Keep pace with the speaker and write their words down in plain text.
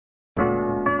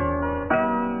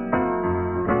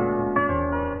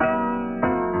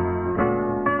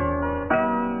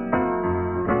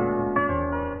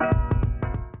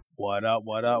What up?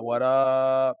 What up? What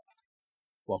up?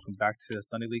 Welcome back to the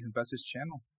Sunday League Investors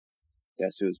channel.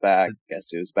 Guess who's back? Guess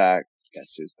who's back?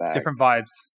 Guess who's back? Different vibes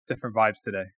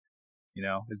today. You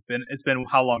know, it's been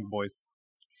how long, boys?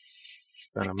 It's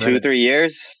been a minute. 2-3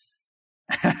 years.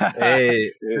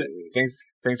 Hey,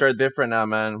 things are different now,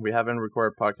 man. We haven't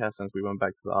recorded podcasts since we went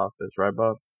back to the office, right,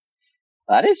 Bob?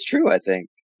 That is true, I think.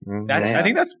 Mm-hmm. I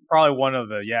think that's probably one of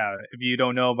the If you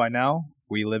don't know by now,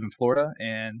 we live in Florida,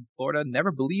 and Florida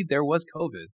never believed there was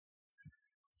COVID.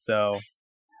 So,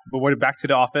 but we're back to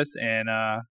the office, and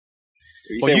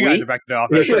you guys are back to the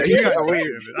office.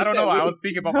 I don't know. I was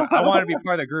speaking about. I wanted to be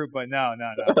part of the group, but no.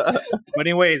 But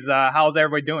anyways, how's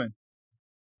everybody doing?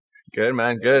 Good,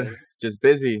 man. Good. Just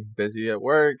busy at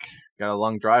work. Got a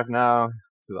long drive now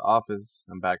to the office.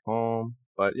 I'm back home,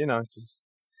 but just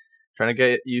trying to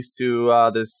get used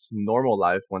to this normal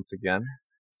life once again.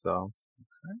 So.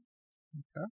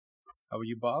 Okay. How are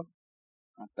you, Bob?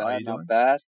 Not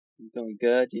bad. I'm doing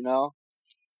good.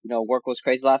 Work was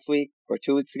crazy last week or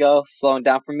 2 weeks ago. Slowing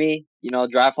down for me.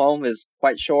 Drive home is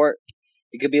quite short.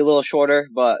 It could be a little shorter,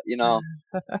 but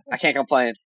I can't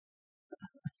complain.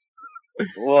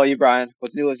 Well, you, Brian,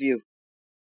 what's new with you?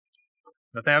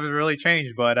 Nothing has really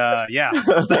changed, but yeah.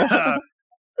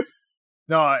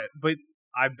 No, but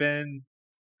I've been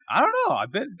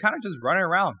kind of just running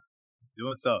around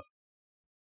doing stuff.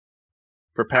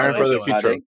 Preparing for the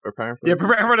future. Preparing for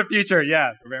the future.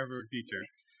 Yeah, preparing for the future.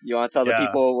 You want to tell the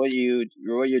people what you're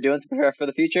doing to prepare for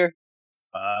the future?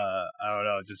 I don't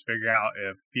know. Just figure out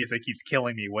if PSA keeps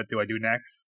killing me, what do I do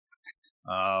next?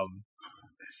 Talk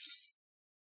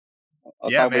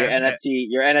about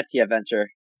your NFT adventure.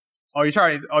 Oh,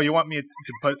 you want me to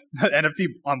put NFT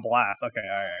on blast? Okay,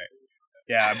 all right.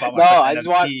 Yeah, I bought my first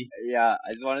NFT. I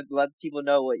just wanted to let people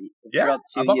know what you're up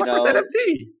to. I bought my first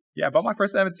NFT. Yeah, I bought my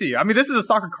first NFT. I mean, this is a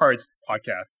soccer cards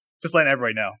podcast. Just letting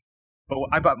everybody know. But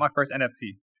I bought my first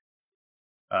NFT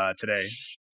today.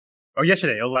 Or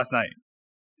yesterday. It was last night.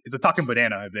 It's a talking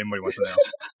banana, if anybody wants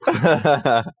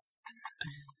to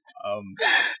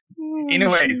know.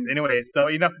 Anyways, so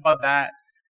enough about that.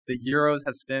 The Euros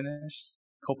has finished.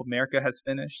 Copa America has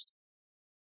finished.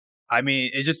 I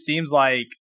mean, it just seems like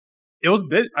it was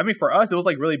busy. I mean, for us, it was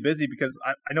like really busy because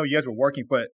I know you guys were working,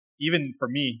 but even for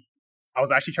me, I was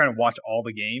actually trying to watch all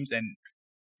the games, and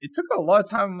it took a lot of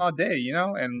time in my day,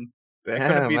 and I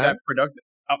couldn't be that productive.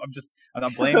 I'm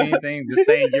not blaming anything. Just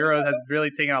saying Euros has really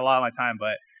taken a lot of my time,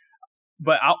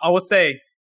 but I will say,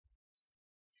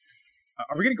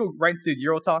 are we gonna go right into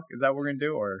Euro talk? Is that what we're gonna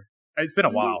do, or it's been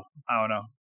a while? I don't know.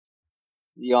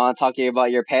 You want to talk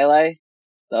about your Pele?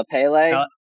 The Pele?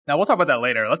 Now we'll talk about that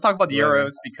later. Let's talk about the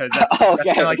Euros because that's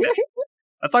kind of like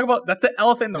let's talk about that's the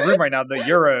elephant in the room right now. The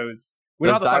Euros.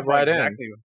 Let's dive right in.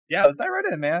 Exactly. Yeah, let's dive right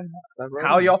in, man.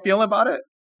 How y'all feeling about it?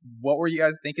 What were you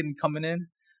guys thinking coming in?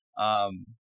 I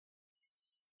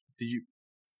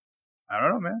don't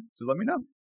know, man. Just let me know.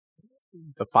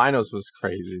 The finals was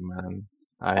crazy, man.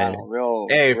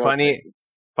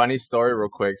 Funny story real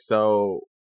quick. So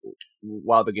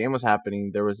while the game was happening,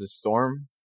 there was a storm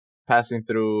passing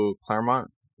through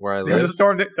Claremont where I live. There was a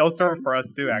storm. That was a storm for us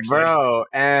too, actually. Bro,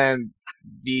 and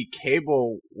the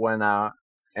cable went out.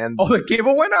 And the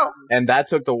cable went out, and that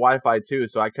took the Wi-Fi too,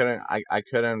 so I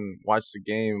couldn't watch the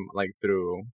game like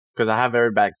through because I have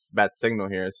very bad signal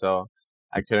here, so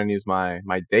I couldn't use my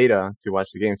data to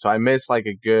watch the game. So I missed like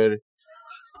a good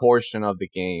portion of the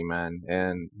game, man.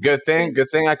 And good thing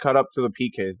I caught up to the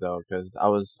PKs though, because I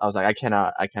was like I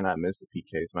cannot miss the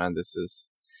PKs, man.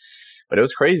 But it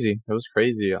was crazy. It was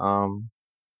crazy.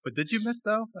 But did you miss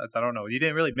though? I don't know. You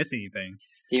didn't really miss anything.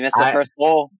 He missed the first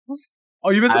goal. Oh,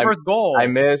 you missed the first goal. I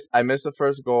missed the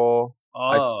first goal.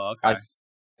 Oh, okay.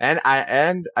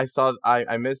 I saw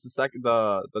I missed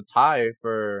the tie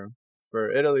for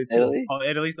Italy too. Italy? Oh,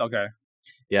 Italy's okay.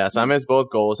 Yeah, so I missed both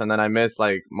goals, and then I missed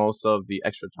like most of the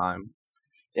extra time.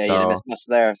 Yeah, you didn't miss much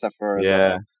there except for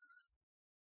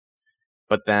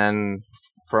But then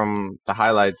from the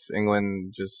highlights,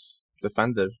 England just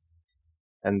defended,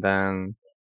 and then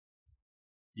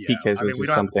PKs was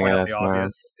just something else, man.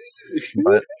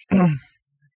 But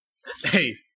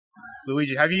hey,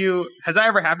 Luigi, has that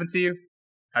ever happened to you?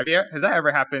 Has that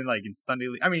ever happened like in Sunday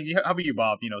League? I mean, how about you,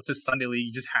 Bob? It's just Sunday League.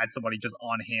 You just had somebody just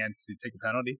on hand to take a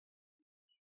penalty.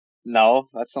 No,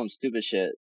 that's some stupid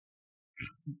shit.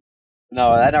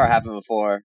 No, that never happened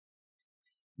before.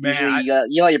 Man, usually,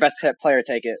 you let your best player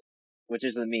take it, which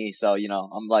isn't me. So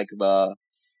I'm like the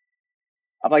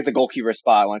goalkeeper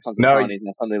spot when it comes to penalties in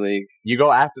the Sunday League. You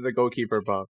go after the goalkeeper,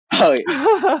 Bob. Oh,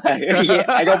 yeah.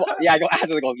 I go after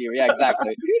the goalkeeper. Yeah,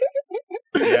 exactly.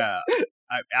 Yeah.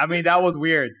 I mean, that was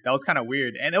weird. That was kind of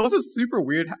weird. And it was just super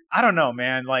weird. I don't know,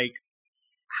 man. Like,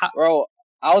 Bro,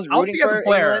 I was I'll rooting speak as for a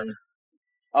player. England.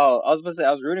 Oh, I was gonna say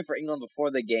I was rooting for England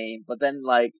before the game, but then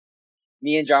like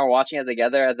me and John were watching it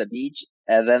together at the beach,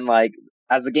 and then like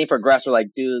as the game progressed, we're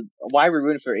like, dude, why are we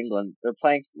rooting for England? They're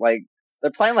playing like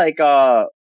I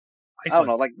don't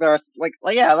know, like they're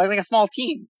like a small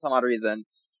team for some odd reason.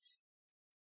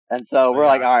 And so we're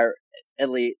like, all right,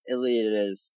 Italy it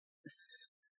is.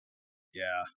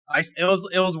 Yeah, it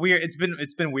was weird. It's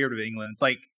been weird with England. It's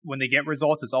like when they get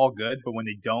results, it's all good, but when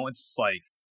they don't, it's just like,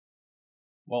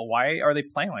 well, why are they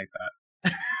playing like that?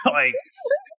 Like,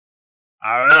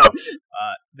 I don't know.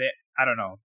 I don't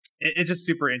know. It's just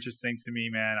super interesting to me,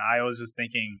 man. I was just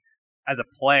thinking, as a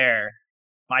player,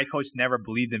 my coach never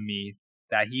believed in me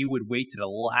that he would wait to the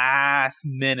last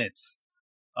minutes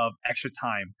of extra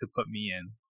time to put me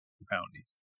in for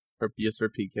penalties. For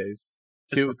PKs.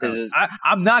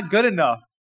 I'm not good enough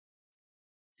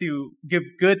to give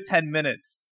good 10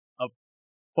 minutes of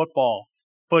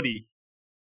footy,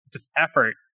 just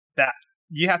effort that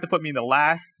you have to put me in the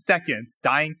last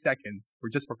dying seconds for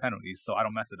penalties, so I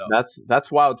don't mess it up. That's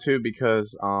wild too,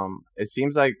 because it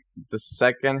seems like the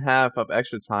second half of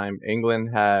extra time, England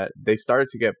they started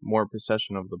to get more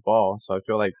possession of the ball, so I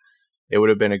feel like it would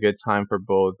have been a good time for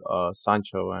both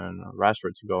Sancho and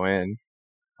Rashford to go in.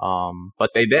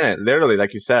 But they didn't. Literally,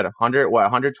 like you said,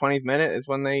 120th minute is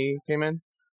when they came in.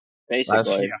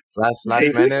 Basically, last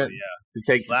minute to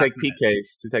take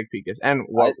PKs. And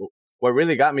what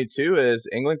really got me too is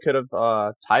England could have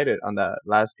tied it on that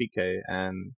last PK,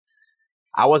 and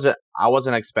I wasn't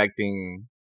expecting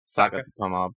Saka to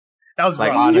come up. That was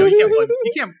like, rough. You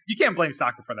can't blame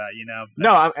Saka for that, you know.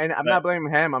 No, I'm not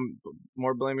blaming him. I'm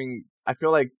more blaming. I feel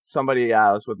like somebody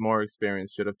else with more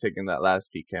experience should have taken that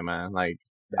last PK, man. Like,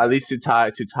 at least to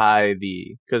tie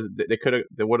the, because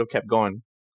they would have kept going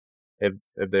if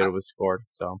they was scored.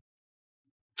 So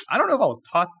I don't know if I was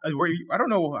taught. I don't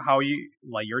know how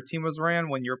your team was ran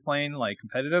when you're playing like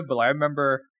competitive, but I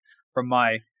remember from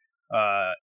my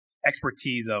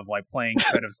expertise of like playing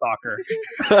competitive soccer,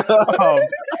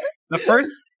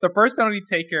 the first penalty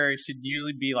taker should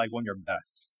usually be like one of your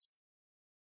best.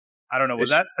 I don't know. Was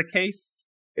that the case?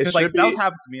 Because that was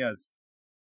happened to me as.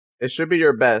 It should be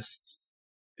your best.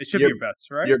 It should be your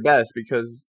best, right? Your best,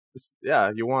 because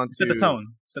you want to set the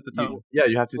tone.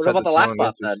 You have to set the tone. What about the last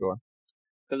spot then?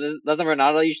 Because doesn't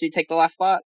Ronaldo usually take the last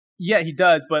spot? Yeah, he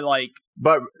does, but like.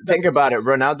 But think about it.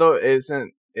 Ronaldo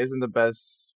isn't the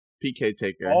best PK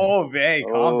taker. Oh, hey,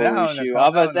 calm down. Shoot.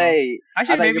 I'm gonna say.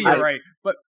 Actually, maybe you're right,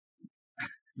 but.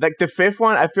 Like the fifth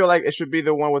one, I feel like it should be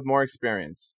the one with more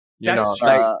experience. That's true.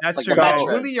 That's true.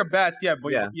 It would be your best,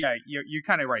 but you're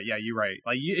kind of right. Yeah, you're right.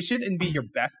 Like it shouldn't be your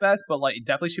best, but like it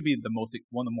definitely should be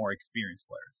one of the more experienced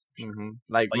players. Mm-hmm.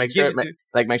 Like make sure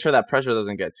that pressure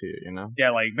doesn't get to you. You know. Yeah,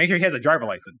 like make sure he has a driver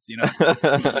license. You know.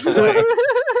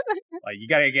 like you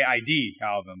gotta get ID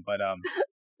out of him, but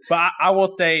I will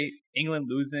say England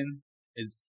losing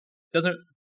doesn't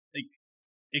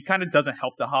it kind of doesn't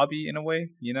help the hobby in a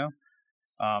way. You know,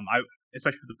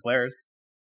 especially for the players.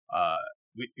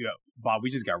 Bob, we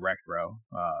just got wrecked, bro.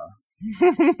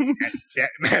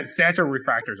 Man, Sancho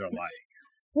refractors are like,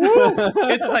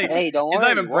 it's like, hey, don't worry, it's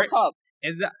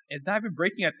not even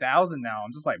breaking 1,000 now.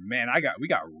 I'm just like, man, we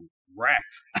got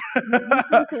wrecked.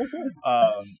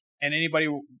 And anybody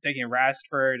taking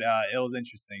Rashford, it was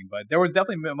interesting, but there was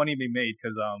definitely money to be made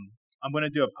because I'm gonna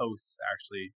do a post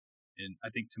actually, I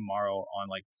think tomorrow on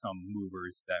like some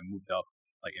movers that moved up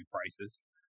like in prices,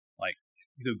 like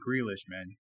the Grealish,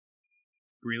 man.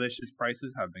 Grealish's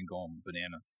prices have been going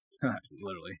bananas,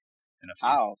 literally.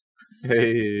 How?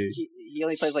 Hey. He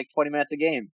only plays like 20 minutes a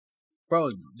game. Bro,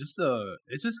 it's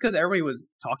just because everybody was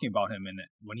talking about him, and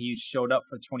when he showed up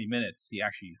for 20 minutes, he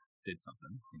actually did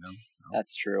something, you know? So.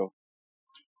 That's true.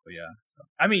 But yeah,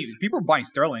 I mean, people are buying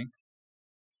Sterling.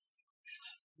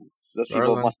 Those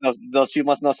people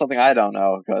must know something I don't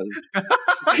know, because I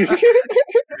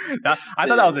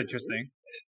thought that was interesting.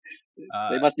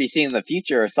 They must be seeing the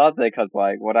future or something, because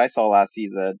like what I saw last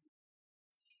season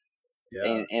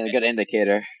ain't a good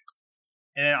indicator.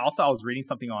 And then also I was reading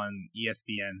something on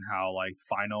ESPN how like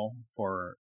final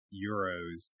for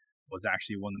Euros was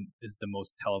actually is the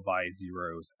most televised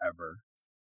Euros ever.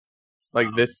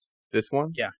 Like this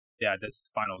one? Yeah, this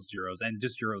finals Euros and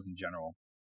just Euros in general.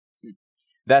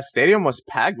 That stadium was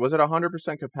packed. Was it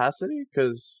 100% capacity?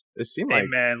 Because it seemed like. Hey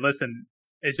man, listen.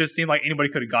 It just seemed like anybody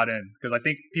could have got in because I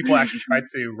think people actually tried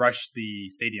to rush the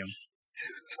stadium.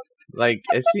 Like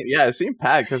it seemed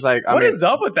packed because like what is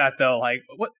up with that though? Like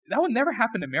what that would never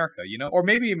happen in America, you know? Or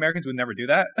maybe Americans would never do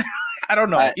that. I don't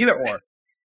know. Either or.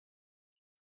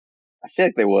 I feel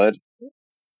like they would.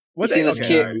 You seen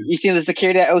the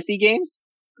security at OC games?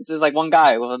 It's just like one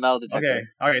guy with a metal detector.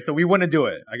 Okay, so we wouldn't do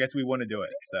it. I guess we wouldn't do it.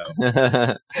 So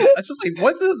that's just like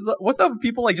what's up with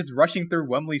people like just rushing through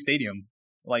Wembley Stadium,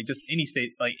 like just any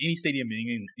stadium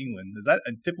in England? Is that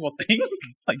a typical thing?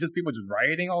 Like just people just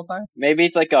rioting all the time? Maybe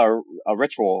it's like a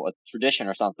ritual, a tradition,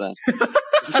 or something.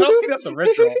 I don't think that's a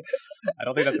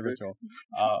ritual.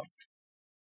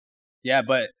 Yeah,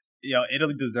 but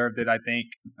Italy deserved it. I think.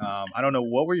 I don't know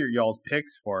what were y'all's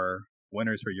picks for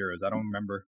winners for Euros. I don't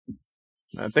remember.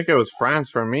 I think it was France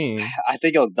for me. I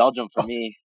think it was Belgium for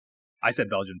me. I said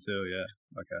Belgium too. Yeah.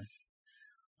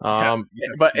 Okay.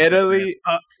 But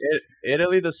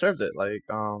Italy deserved it. Like,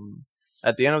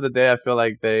 at the end of the day, I feel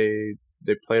like they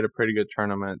played a pretty good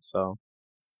tournament. So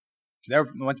they were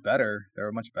much better.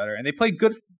 And they played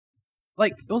good.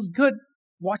 Like it was good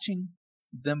watching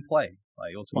them play.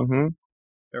 Like it was fun. Mm-hmm.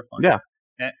 They were fun. Yeah.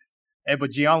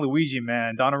 But Gianluigi,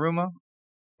 man, Donnarumma.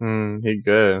 He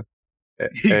good.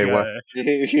 He good.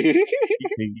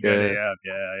 He good.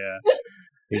 Yeah.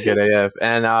 He good AF.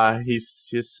 And he's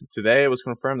today it was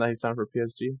confirmed that he signed for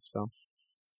PSG. So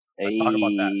let's talk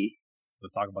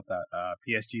about that.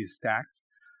 PSG is stacked.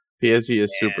 PSG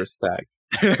is super stacked.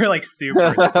 They're like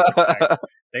super stacked.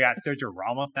 They got Sergio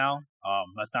Ramos now.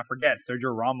 Let's not forget,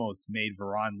 Sergio Ramos made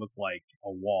Varane look like a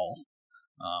wall.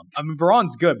 I mean,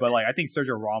 Varane's good, but like I think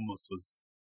Sergio Ramos was,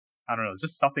 I don't know,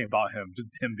 just something about him, just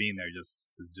him being there,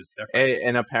 is just different. Hey,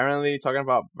 and apparently, talking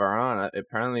about Varane,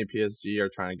 apparently PSG are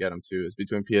trying to get him too. It's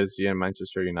between PSG and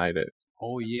Manchester United.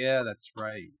 Oh yeah, that's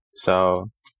right. So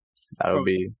that'll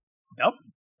be. Nope.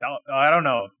 I don't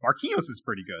know. Marquinhos is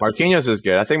pretty good. Marquinhos is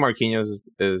good. I think Marquinhos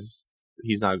is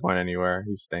he's not going anywhere.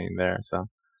 He's staying there. So,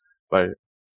 but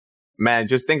man,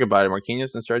 just think about it.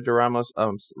 Marquinhos and Sergio Ramos.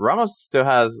 Ramos still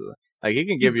has. Like he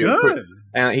can give you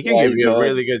and he can give you a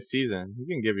really good season. He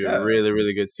can give you a really,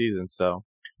 really good season. So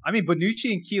I mean,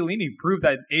 Bonucci and Chiellini proved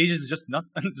that age is just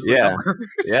nothing. Yeah,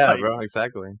 bro,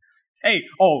 exactly. Hey,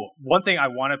 one thing I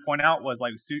want to point out was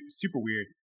like super weird.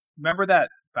 Remember that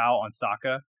foul on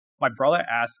Saka? My brother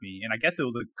asked me, and I guess it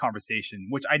was a conversation,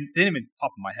 which I didn't even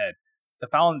pop in my head. The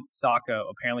foul on Saka,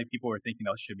 apparently people were thinking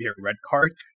that should be a red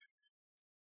card.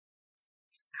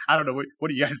 I don't know. What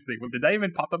do you guys think? Did that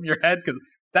even pop up in your head? Because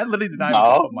that literally did not even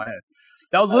pop up in my head.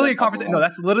 That was literally a conversation. No,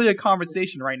 that's literally a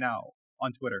conversation right now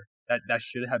on Twitter. That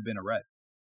should have been a red.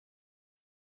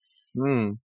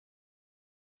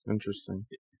 Interesting.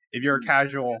 If you're a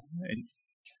casual, and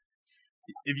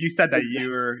if you said that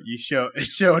it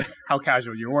showed how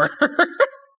casual you were.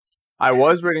 I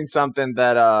was reading something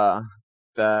that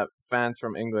that fans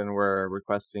from England were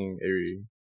requesting a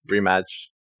rematch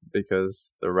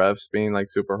because the refs being like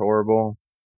super horrible.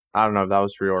 I don't know if that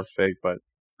was real or fake, but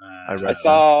I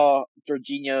saw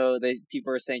Jorginho.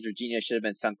 People were saying Jorginho should have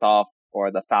been sent off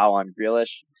for the foul on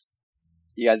Grealish.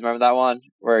 You guys remember that one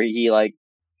where he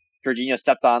Jorginho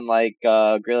stepped on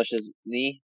Grealish's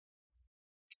knee?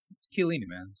 It's Chiellini,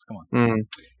 man. Come on.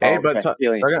 Hey, but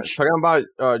talking about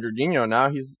Jorginho, now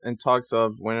he's in talks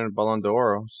of winning a Ballon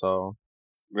d'Or. So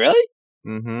really?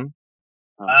 Mm-hmm.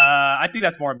 I think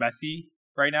that's more Messi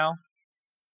right now.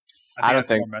 I don't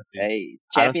think. Hey,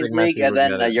 Champions League and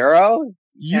then a Euro.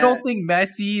 You don't think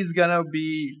Messi is gonna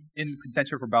be in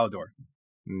contention for Ballon d'Or?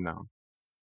 No.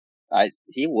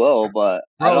 He will, but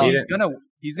he's gonna.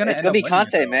 It's gonna be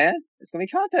Conte, man. It's gonna be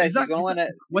Conte. He's gonna win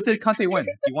it. What did Conte win?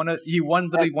 He won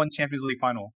literally one Champions League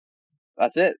final.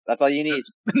 That's it. That's all you need.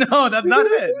 No, that's not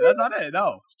it. That's not it.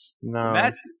 No.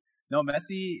 Messi.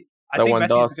 Messi. I think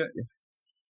Messi's good.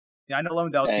 Yeah, I know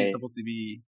Lewandowski is supposed to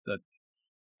be but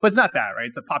it's not that, right?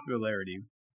 It's a popularity.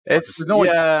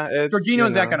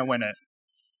 Jorginho's not gonna win it.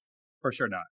 For sure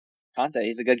not. Conte,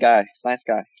 he's a good guy. He's a nice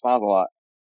guy. He smiles a lot.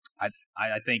 I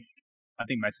think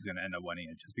Messi's gonna end up winning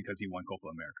it just because he won Copa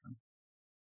America,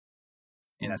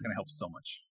 and that's gonna help so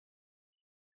much.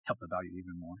 Help the value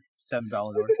even more. $7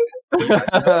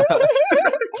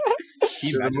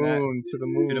 to the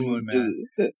moon, man.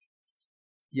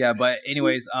 Yeah, but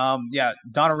anyways,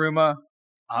 Donnarumma.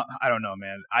 I don't know,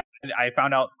 man. I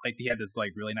found out he had this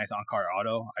really nice on-car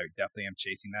auto. I definitely am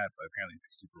chasing that, but apparently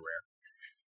it's super rare.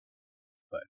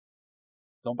 But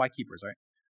don't buy keepers, right?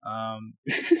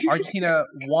 Argentina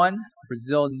 1,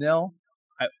 Brazil 0.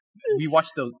 We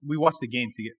watched the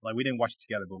game together. We didn't watch it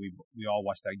together, but we all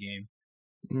watched that game.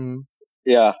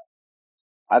 Yeah,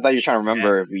 I thought you were trying to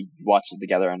remember if we watched it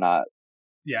together or not.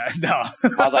 Yeah, no. I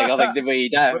was like, did we?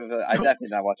 I definitely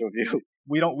not watch it with you.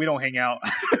 We don't hang out.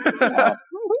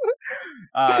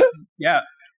 Yeah.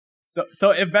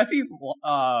 So if Messi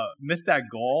missed that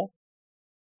goal,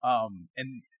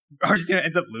 and Argentina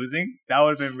ends up losing, that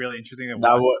would have been really interesting.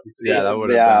 That would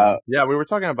have been. Yeah, we were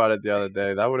talking about it the other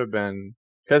day. That would have been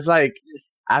because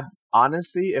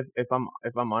honestly, if I'm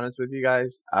honest with you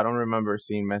guys, I don't remember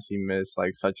seeing Messi miss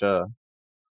like such a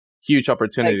huge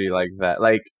opportunity like that.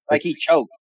 Like he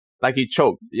choked. Like he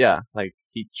choked. Yeah, like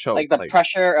he choked. Like the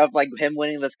pressure of like him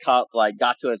winning this cup like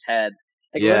got to his head.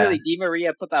 Like literally, Di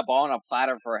Maria put that ball on a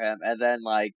platter for him, and then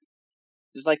like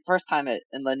just like first time it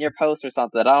in the near post or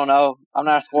something. I don't know. I'm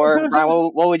not a scorer. Brian,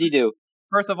 what would you do?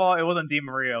 First of all, it wasn't Di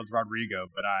Maria, it was Rodrigo.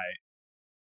 But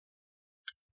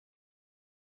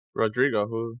Rodrigo,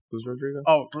 who's Rodrigo?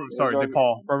 Oh, sorry,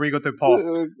 DePaul. Rodrigo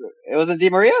DePaul. It wasn't Di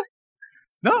Maria?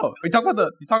 No, you talk about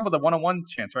the 1-on-1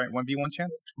 chance, right? 1v1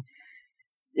 chance.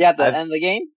 Yeah, at the end of the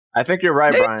game. I think you're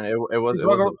right, Brian. It was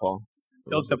DePaul.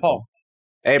 It was DePaul.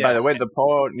 Hey, by the way,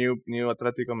 DePaul, new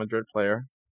Atletico Madrid player.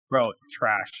 Bro,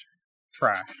 trash.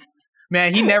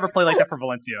 Man, he never played like that for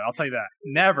Valencia. I'll tell you that.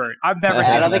 Never. I've never.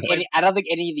 I don't think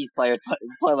any of these players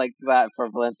play like that for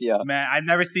Valencia. Man,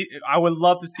 I would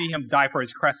love to see him die for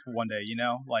his crest for one day. You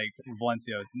know, like for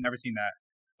Valencia. Never seen that.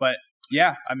 But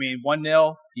yeah, I mean,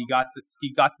 1-0. He got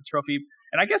the trophy.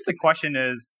 And I guess the question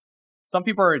is, some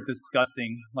people are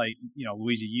discussing, like, you know,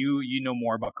 Luigi, you know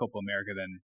more about Copa America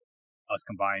than us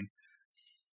combined.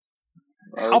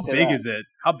 How big is it?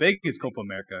 How big is Copa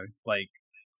America? Like,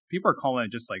 people are calling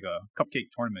it just like a cupcake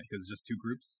tournament because it's just two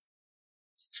groups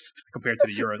compared to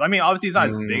the Euros. I mean, obviously it's not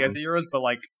as big as the Euros, but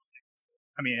like,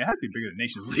 I mean, it has to be bigger than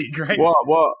Nations League, right?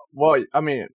 Well. I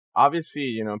mean, obviously,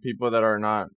 you know, people that are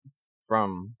not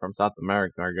from South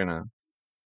America are gonna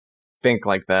think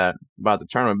like that about the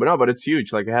tournament, but it's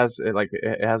huge. Like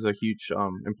it has a huge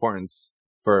importance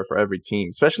for every team,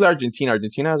 especially Argentina.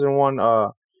 Argentina hasn't won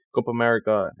Copa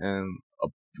America in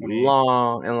a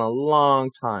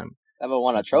long time. I haven't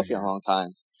won a trophy in a long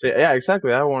time. So, yeah,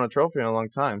 exactly. I haven't won a trophy in a long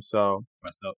time. So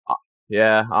messed up.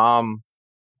 Yeah.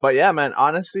 But yeah, man.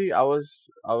 Honestly, I was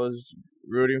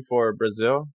rooting for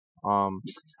Brazil.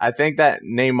 I think that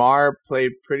Neymar played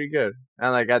pretty good,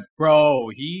 and like I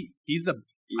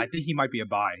think he might be a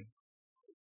buy.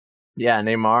 Yeah,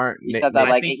 Neymar. You said that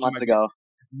like 8 months ago.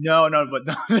 No, but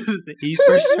he's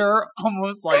for sure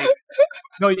almost like.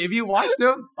 No, if you watched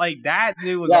him, like that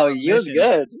dude was. No, he was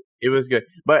good. It was good,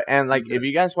 but if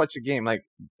you guys watch the game, like,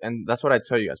 and that's what I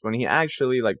tell you guys, when he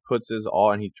actually like puts his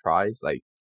all and he tries, like,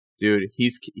 dude,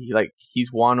 he's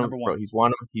one of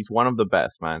the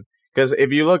best, man. Because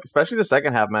if you look, especially the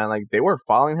second half, man, like they were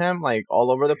following him like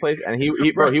all over the place, and he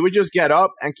would just get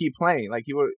up and keep playing, like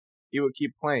he would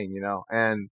keep playing, you know,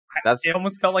 and that's. It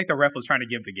almost felt like the ref was trying to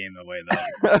give the game away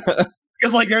though,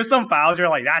 because like there's some fouls you're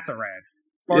like that's a red.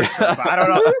 Yeah. I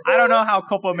don't know how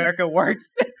Copa America works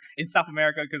in South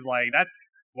America because like that's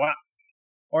what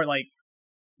or like.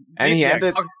 And he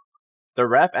ended. The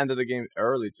ref ended the game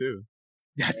early too.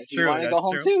 That's true. You want to go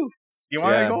home too? You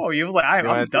want to go? He was like,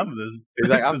 I'm done with this. He's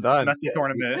like, I'm done. Messi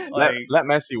tournament. Let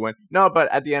Messi win. No, but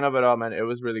at the end of it all, man, it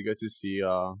was really good to see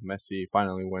Messi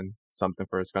finally win something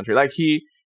for his country. Like he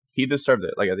deserved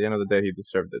it. Like at the end of the day, he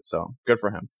deserved it. So good for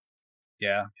him.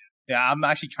 Yeah. I'm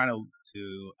actually trying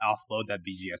to offload that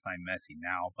BGS9 Messi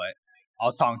now, but I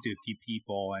was talking to a few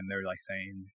people and they're like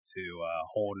saying to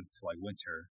hold it to like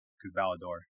winter because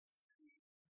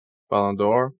Ballon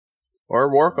d'Or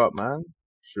or World Cup, man.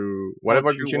 Shoot, what if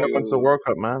Argentina wins the World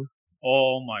Cup, man?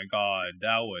 Oh my God,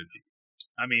 that would.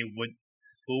 I mean, what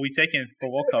we taking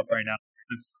for World Cup right now?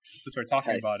 Since we're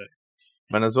talking about it.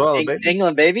 Venezuela, baby.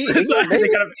 England, baby. England, baby.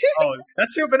 Oh,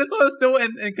 that's true. Venezuela's still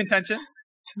in contention.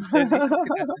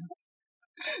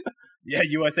 Yeah,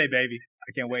 USA, baby.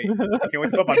 I can't wait. I can't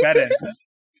wait to put my bet in.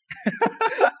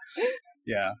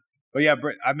 Yeah, but yeah,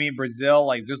 I mean Brazil.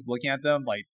 Like just looking at them,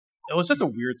 like it was just a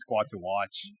weird squad to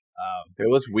watch. It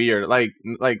was weird. Like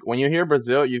when you hear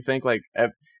Brazil, you think like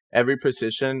every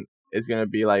position is gonna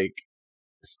be like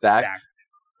stacked.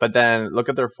 But then look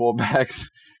at their fullbacks.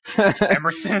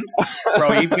 Emerson,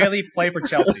 bro, he barely played for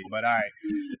Chelsea, but all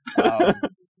right.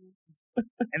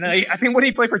 And then I think when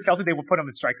he played for Chelsea, they would put him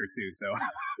in striker too. So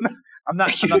I'm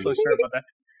not so sure about that.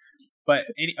 But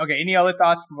any other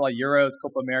thoughts from like Euros,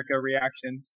 Copa America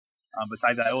reactions?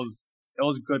 Besides that, it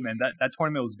was good, man. That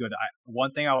tournament was good.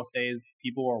 One thing I will say is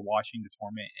people were watching the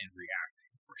tournament and reacting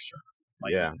for sure.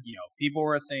 Like, yeah. You know, people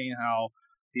were saying how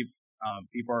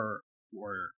people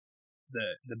were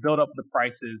the build up, the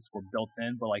prices were built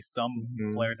in, but like some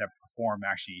players that performed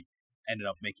actually ended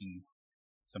up making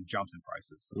some jumps in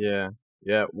prices. So.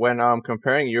 Yeah. When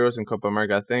comparing Euros and Copa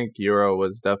America, I think Euro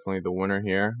was definitely the winner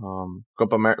here.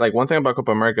 Copa America, like one thing about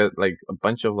Copa America, like a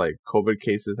bunch of like COVID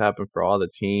cases happened for all the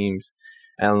teams,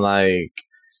 and like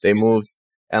they moved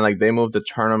the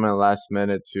tournament last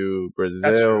minute to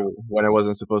Brazil when it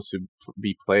wasn't supposed to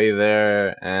be played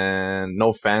there, and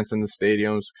no fans in the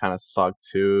stadiums kind of sucked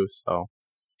too. So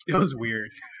It was weird.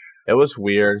 It was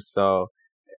weird. So,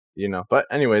 but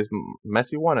anyways,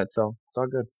 Messi won it, so it's all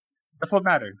good. That's what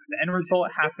mattered. The end result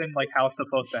happened like how it's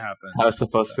supposed to happen. How it's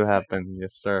supposed to happen,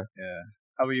 yes, sir. Yeah.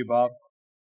 How about you, Bob?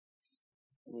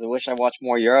 I wish I watched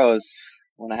more Euros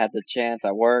when I had the chance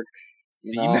at work.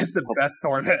 You missed the best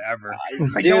tournament ever.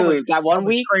 Dude, that one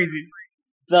week, crazy.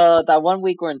 That 1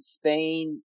 week we're in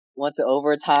Spain, went to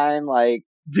overtime, like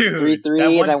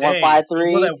 3-3, and then won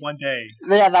 5-3. That one day.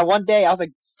 Yeah, that one day, I was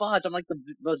like, fudge, I'm like the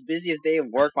most busiest day of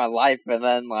work of my life, and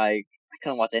then like I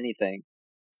couldn't watch anything.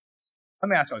 Let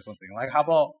me ask you something. Like, how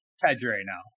about Pedri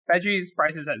now? Pedri's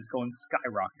prices has going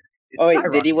skyrocket.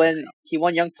 Did he win? He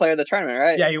won Young Player of the Tournament,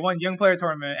 right? Yeah, he won Young Player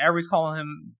Tournament. Everybody's calling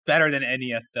him better than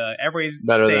Iniesta. Everybody's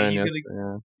saying he's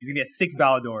gonna get 6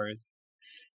 Ballon d'Ors.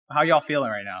 How y'all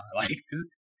feeling right now? Like,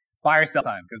 buy or sell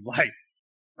time? Because like,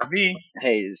 for me,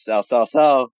 hey, sell. I'm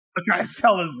trying to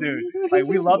sell this dude. Like,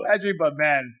 we love Pedri, but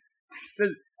man,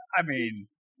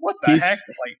 what the heck?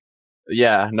 Like,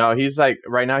 yeah, no, he's like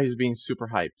right now he's being super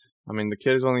hyped. I mean, the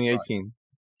kid is only 18.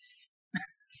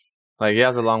 Like, he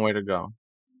has a long way to go.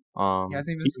 He hasn't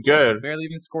even he's scored. good. Barely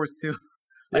even scores 2.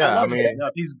 Yeah,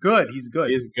 he's good. He's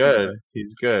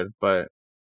good. But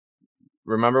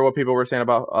remember what people were saying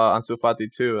about Ansu Fati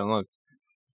too, and look,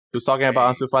 who's talking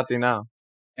about Ansu Fati now?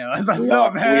 Yeah, that's messed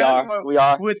up, man. We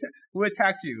are. Who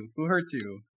attacked you? Who hurt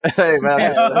you? Hey,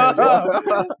 man.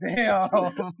 Damn.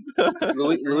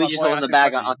 Luigi's holding the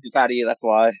bag on Ansu Fati. That's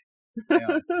why.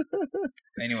 Yeah.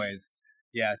 Anyways,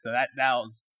 yeah. So that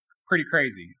was pretty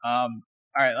crazy. All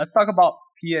right, let's talk about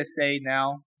PSA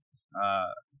now.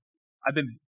 I've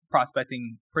been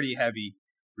prospecting pretty heavy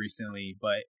recently,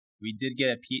 but we did get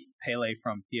a Pele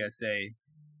from PSA.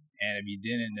 And if you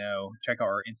didn't know, check out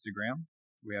our Instagram.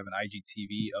 We have an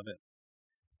IGTV of it.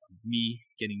 Me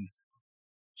getting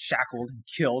shackled and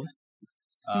killed.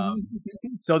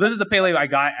 So this is the Pele I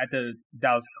got at the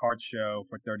Dallas Card Show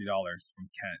for $30 from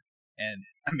Kent. And,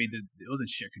 I mean, it was in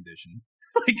shit condition.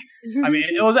 Like, I mean,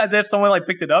 it was as if someone, like,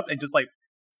 picked it up and just, like,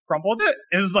 crumpled it.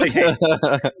 It was like, hey,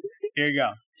 here you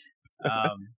go.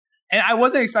 And I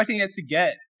wasn't expecting it to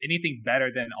get anything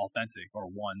better than authentic or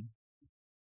one.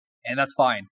 And that's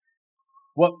fine.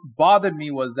 What bothered me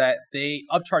was that they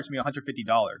upcharged me $150.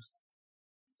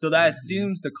 So that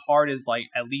assumes the card is like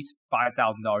at least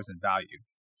 $5,000 in value.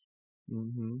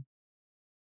 Mm-hmm.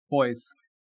 Boys,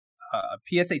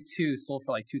 PSA 2 sold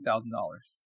for like $2,000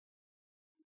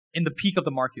 in the peak of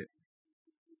the market.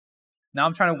 Now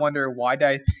I'm trying to wonder, why did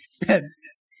I spend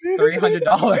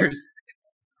 $300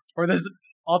 for this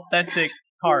authentic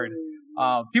card?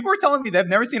 People were telling me they've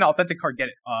never seen an authentic card get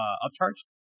upcharged.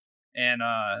 And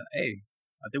hey,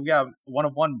 I think we got 1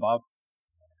 of 1, Bob.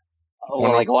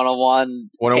 Like 101.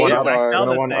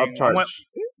 101 upcharge.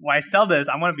 When I sell this,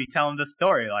 I'm going to be telling this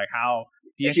story, like how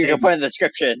PSA... You can put in the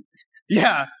description.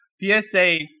 Yeah,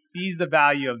 PSA sees the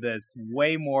value of this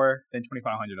way more than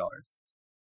 $2,500.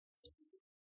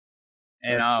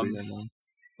 And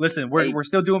listen, we're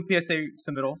still doing PSA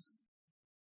submissions.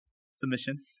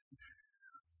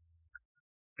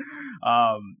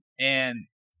 And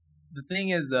the thing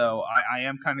is, though, I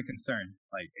am kind of concerned.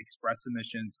 Like, express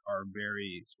submissions are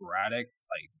very sporadic.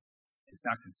 Like, it's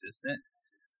not consistent.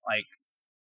 Like,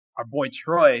 our boy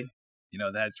Troy,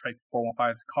 that has Troy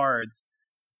 415's cards,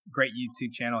 great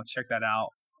YouTube channel. Check that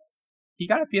out. He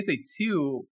got a PSA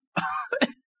 2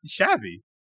 shabby.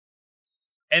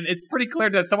 And it's pretty clear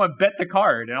that someone bet the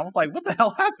card. And I was like, what the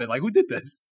hell happened? Like, who did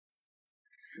this?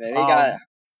 Maybe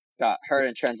got hurt in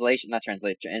in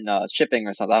shipping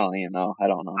or something. I don't even know. I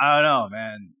don't know,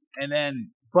 man. And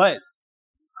then, but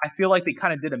I feel like they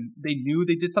kind of they knew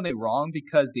they did something wrong,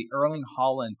 because the Erling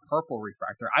Haaland purple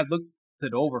refractor, I looked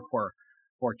it over for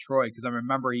Troy, because I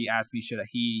remember he asked me, should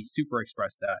he super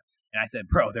express that? And I said,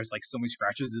 bro, there's like so many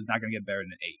scratches, it's not going to get better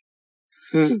than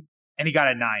an 8. And he got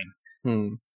a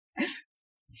 9.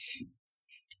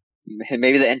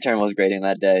 Maybe the intern was grading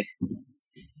that day.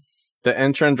 The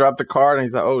intern dropped the card, and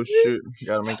he's like, oh, shoot,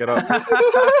 gotta make it up.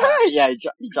 Yeah,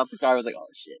 he dropped the card. I was like, oh,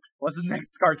 shit. What's the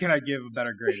next card can I give a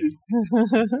better grade?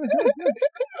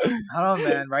 I don't know,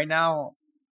 man. Right now,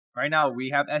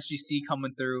 we have SGC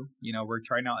coming through. We're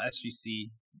trying out SGC. If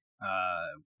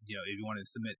you want to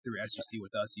submit through SGC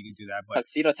with us, you can do that. But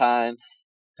tuxedo time.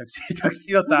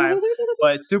 Tuxedo time.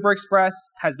 But Super Express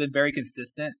has been very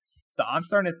consistent. So I'm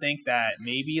starting to think that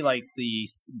maybe, like, the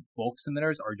bulk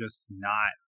submitters are just not,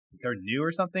 they're new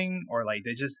or something, or like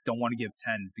they just don't want to give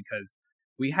 10s, because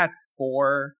we had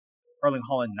 4 Erling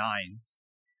Haaland 9s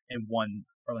and 1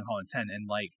 Erling Haaland 10, and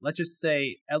like, let's just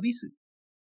say at least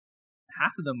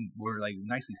half of them were like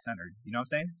nicely centered. You know what I'm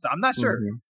saying? So I'm not sure.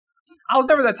 I was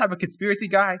never that type of conspiracy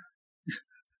guy.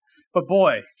 But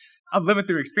boy, I'm living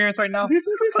through experience right now.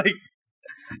 Like,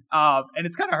 and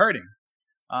it's kind of hurting.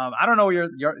 I don't know what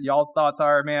y'all's thoughts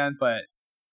are, man, but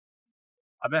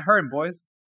I've been hurting, boys.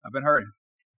 I've been hurting.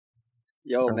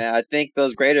 Yo, man, I think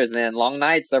those graders, man, long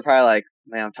nights, they're probably like,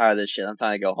 man, I'm tired of this shit. I'm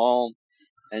trying to go home,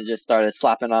 and just started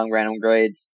slapping on random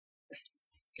grades.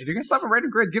 If you're gonna slap a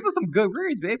random grade, give us some good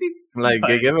grades, baby. Like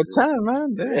give it 10,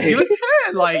 man. Damn. Give it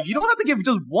 10. Like, you don't have to give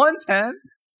just 1 10.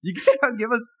 You can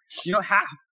give us, half.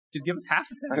 Just give us half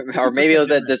a 10. Or maybe it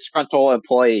was a disgruntled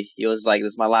employee. He was like,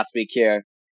 "This is my last week here.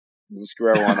 Screw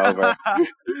everyone over."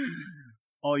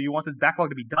 Oh, you want this backlog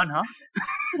to be done, huh?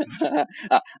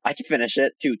 I can finish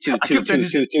it. Two.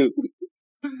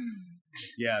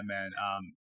 Yeah, man.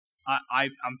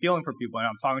 I'm feeling for people, and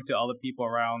I'm talking to other people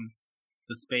around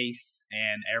the space,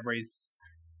 and everybody's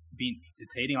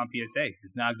is hating on PSA.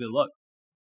 It's not a good look.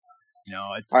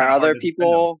 It's are other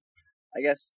people? I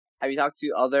guess. Have you talked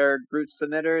to other group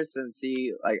submitters and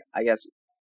see, like, I guess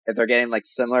if they're getting like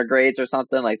similar grades or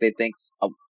something? Like they think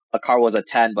a car was a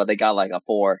 10, but they got like a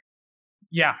 4.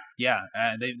 Yeah.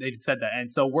 They've said that,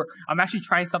 and so I'm actually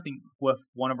trying something with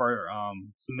one of our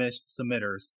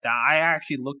submitters that I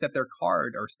actually looked at their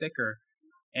card or sticker,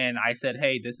 and I said,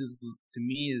 hey, this is to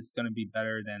me is going to be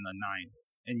better than a 9.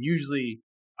 And usually,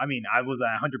 I mean, I was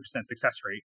at 100% success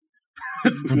rate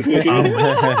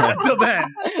until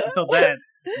then.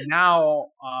 Now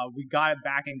we got it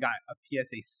back and got a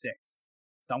PSA 6.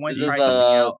 So I'm going to try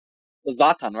something out. The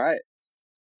Zlatan, right?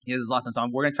 Yeah, there's lots of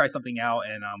songs. We're gonna try something out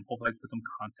and hopefully put some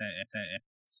content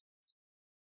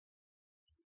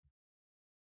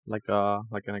into like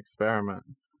an experiment.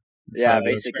 Yeah,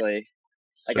 basically.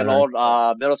 Like an old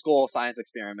middle school science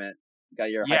experiment. You got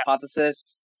your hypothesis.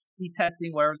 Speed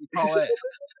testing, whatever you call it.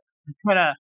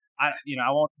 I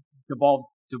won't divulge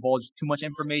too much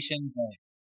information, but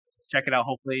check it out.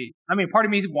 Hopefully, I mean, part of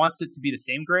me wants it to be the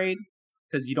same grade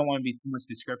because you don't want to be too much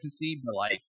discrepancy, but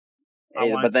like.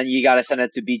 But then you gotta send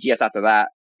it to BGS after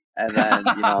that, and then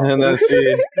and then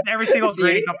see every single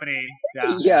grading company.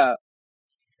 Yeah.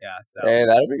 So. Hey,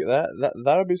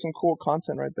 that'll be some cool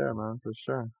content right there, man, for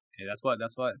sure. Hey, that's what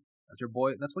your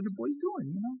boy's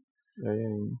doing,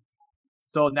 Yeah.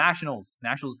 So Nationals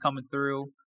is coming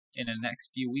through in the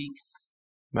next few weeks.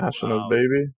 Nationals,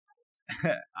 baby.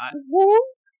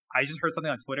 I just heard something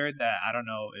on Twitter that I don't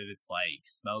know if it's like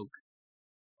smoke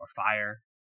or fire.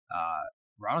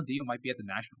 Ronaldinho might be at the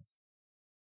Nationals.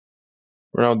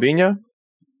 Ronaldinho?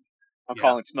 I'm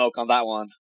calling smoke on that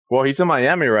one. Well, he's in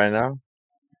Miami right now.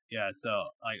 Yeah, so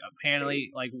like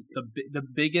apparently, like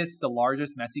the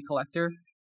largest Messi collector,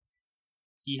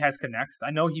 he has connects. I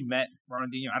know he met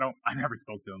Ronaldinho. I never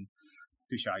spoke to him.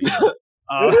 Too shy.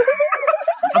 I'm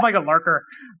like a lurker.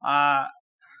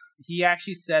 He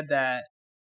actually said that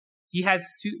he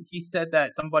said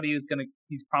that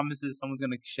he promises someone's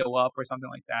gonna show up or something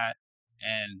like that.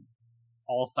 And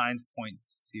all signs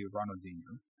points to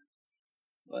Ronaldinho.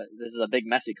 But this is a big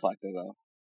Messi collector, though.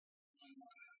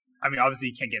 I mean, obviously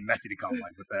you can't get Messi to come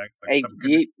with that. I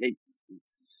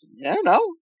don't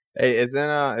know. Hey, isn't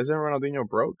Ronaldinho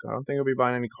broke? I don't think he'll be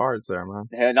buying any cards there, man.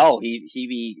 No, he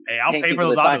be. Hey, I'll pay for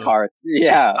those sign cards.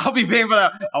 Yeah, I'll be paying for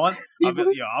that. I'll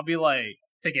be like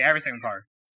taking every single card.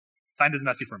 Sign this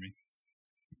Messi for me.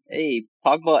 Hey,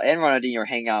 Pogba and Ronaldinho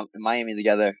hang out in Miami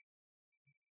together.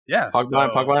 Yeah,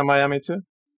 Pogba in Miami too.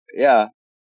 Yeah,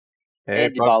 hey,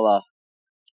 and Dybala.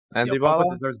 And Dybala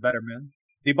deserves better, man.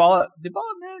 Dybala,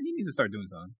 man, he needs to start doing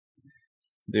something.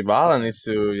 Dybala needs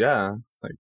to,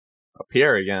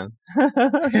 appear again.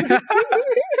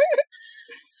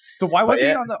 So why was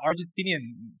he on the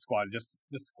Argentinian squad? Just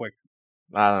quick.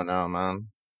 I don't know,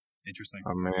 man. Interesting.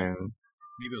 I mean,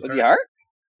 maybe it was he hurt?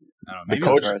 I don't know.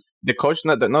 The coach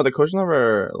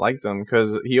never liked him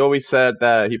because he always said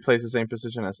that he plays the same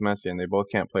position as Messi, and they both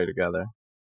can't play together.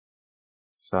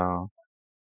 So,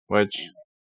 which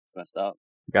it's messed up.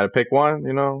 You got to pick one,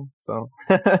 So,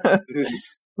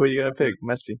 who you gotta pick?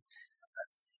 Messi.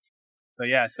 So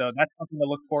that's something to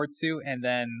look forward to, and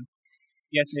then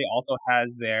PSA also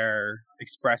has their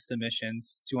express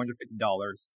submissions,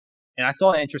 $250. And I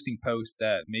saw an interesting post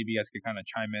that maybe you guys could kind of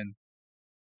chime in.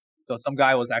 So some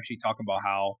guy was actually talking about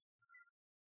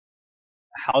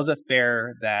how's it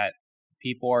fair that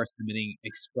people are submitting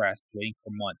express, waiting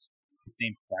for months, the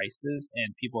same prices,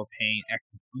 and people are paying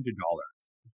extra $100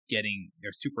 getting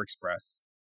their super express.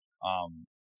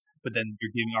 But then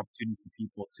you're giving opportunity for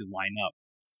people to line up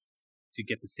to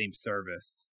get the same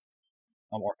service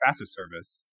or faster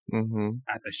service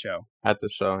at the show. At the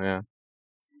show, yeah.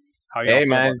 How you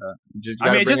man,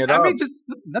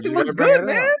 nothing looks good,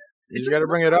 man. You just gotta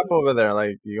bring it up over there.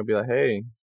 Like, you're gonna be like, hey.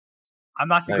 I'm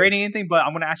not grading anything, but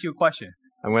I'm gonna ask you a question.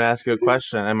 I'm gonna ask you a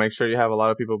question, and make sure you have a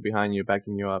lot of people behind you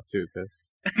backing you up too,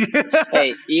 because.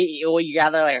 Hey, you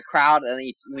gather like a crowd, and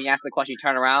then when you ask the question, you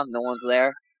turn around, no one's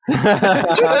there.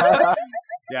 Yeah,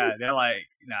 they're like,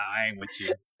 nah, I ain't with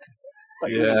you.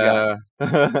 Like, yeah,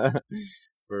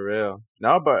 for real.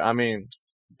 No, but I mean,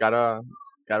 gotta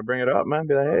bring it up, man.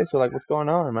 Be like, hey, so like, what's going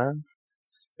on, man?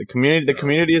 The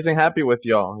community isn't happy with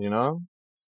y'all, you know.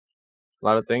 A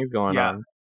lot of things going on.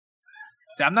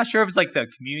 See, I'm not sure if it's like the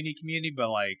community, but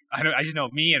like I just know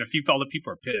me and a few other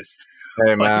people are pissed.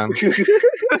 Hey, man.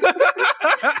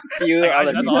 Yeah,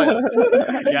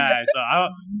 so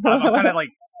I'm kind of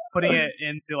like putting it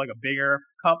into like a bigger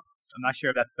cup. I'm not sure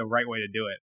if that's the right way to do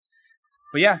it.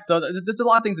 But yeah, so there's a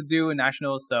lot of things to do in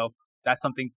nationals. So that's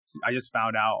something I just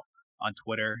found out on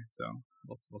Twitter. So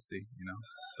we'll see. You know,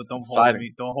 but don't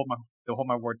hold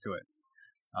my word to it.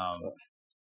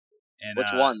 And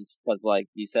which ones? Because like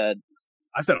you said.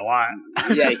 I've said a lot.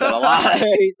 Yeah, you said a lot.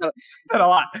 You said a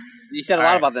lot. You said a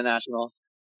lot about the national.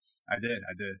 I did.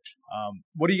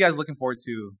 What are you guys looking forward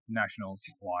to nationals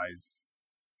wise?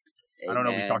 Hey, I don't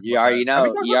know. Man, If we talked you about already that.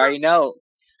 know. You already know.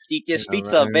 Deep dish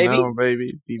pizza, baby. Know,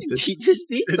 baby. Deep dish pizza.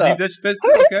 Deep dish pizza.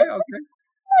 Okay.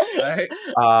 Right.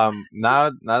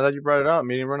 Now that you brought it up,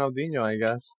 meeting Ronaldinho, I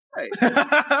guess. Right.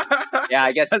 Yeah,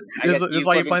 I guess you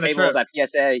flipping tables at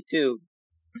PSA too.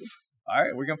 All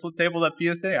right, we're gonna flip tables at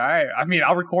PSA. All right, I mean,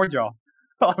 I'll record y'all.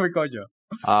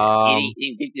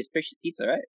 Eating deep dish pizza,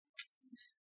 right?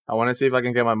 I want to see if I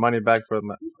can get my money back for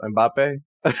Mbappe.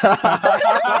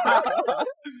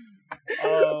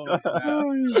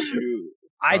 Shoot.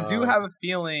 I do have a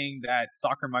feeling that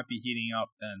soccer might be heating up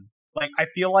then. Like, I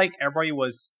feel like everybody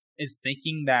is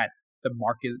thinking that the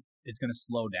market is going to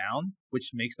slow down,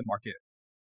 which makes the market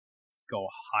go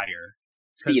higher.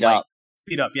 Speed up,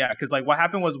 yeah. Because, like, what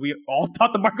happened was we all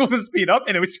thought the market was going to speed up,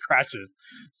 and it was crashes.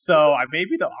 So,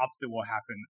 maybe the opposite will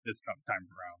happen this time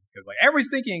around. Because, like, everybody's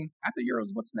thinking, after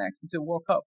Euros, what's next until World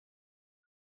Cup?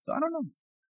 So, I don't know.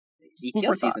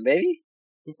 EPL season, baby.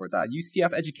 Who for that?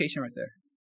 UCF education right there.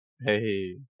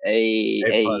 Hey. A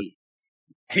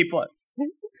plus.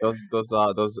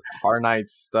 Those hard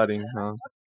nights studying, huh?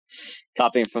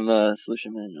 Copying from the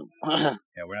solution manual. Yeah,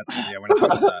 we're not talking about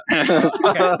that.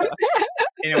 Okay.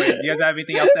 Anyway, do you guys have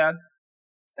anything else to add?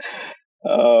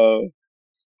 Oh,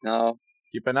 no.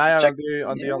 Keep an eye out on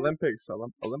the Olympics.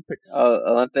 Olympics.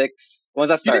 When's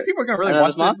that start? Do you think people are gonna really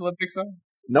watch the Olympics though?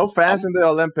 No fans in the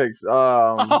Olympics.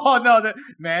 Oh no,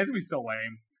 man, it's gonna be so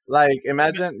lame. Like,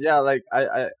 imagine, yeah, like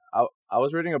I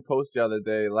was reading a post the other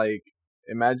day. Like,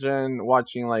 imagine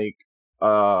watching like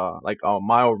a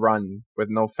mile run with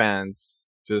no fans.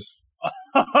 Just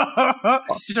all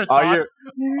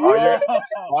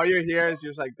you hear is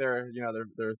just like their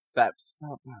steps.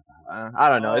 I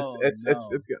don't know. It's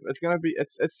gonna be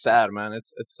sad, man.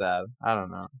 It's sad. I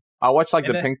don't know. I'll watch like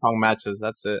the ping pong matches.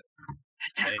 That's it.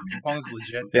 Hey, ping pong's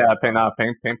legit. Yeah, ping pong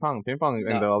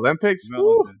in the Olympics.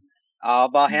 All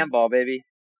about handball, baby.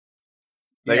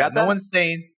 They got that? No one's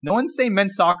saying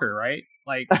men's soccer, right?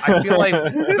 Like, I feel like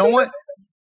no one.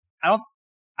 I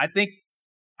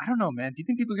don't know, man. Do you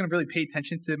think people are gonna really pay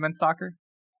attention to men's soccer?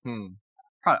 Probably,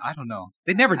 I don't know.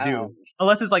 They never do,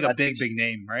 unless it's like a big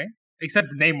name, right? Except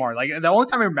Neymar. Like, the only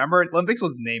time I remember Olympics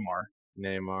was Neymar.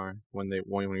 When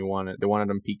we won it, they wanted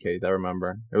them PKs. I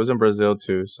remember it was in Brazil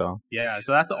too. So yeah,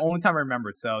 so that's the only time I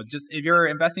remember. So just if you're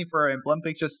investing for an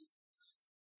Olympics, just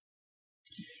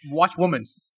watch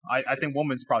women's. I think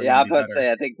women's probably. Yeah, I would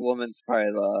say I think women's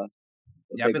probably the.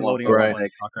 I've been loading right.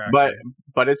 Soccer,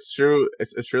 but it's true.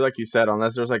 It's true, like you said.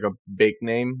 Unless there's like a big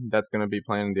name that's gonna be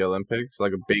playing in the Olympics,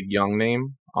 like a big young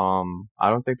name, I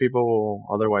don't think people will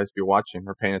otherwise be watching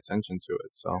or paying attention to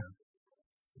it. So.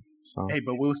 Hey,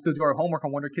 but we'll still do our homework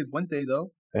on Wonder Kids Wednesday, though.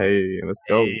 Hey, let's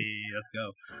go.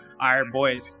 All right,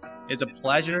 boys. It's a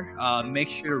pleasure. Make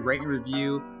sure to rate and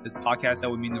review this podcast.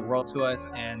 That would mean the world to us.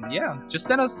 And yeah, just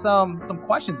send us some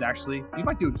questions. Actually, we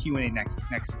might do a Q&A next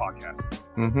podcast.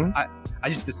 Mm-hmm. I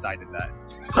just decided that.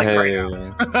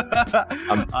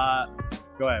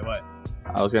 Go ahead. What?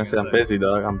 I was gonna say I'm busy,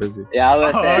 dog. I'm busy. Yeah, I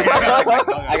was gonna say. I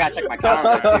gotta check my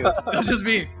calendar too. It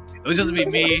was just me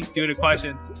doing the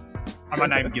questions. I might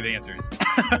not even give answers.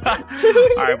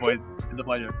 All right, boys. It's a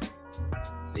pleasure.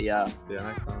 See ya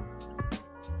next time.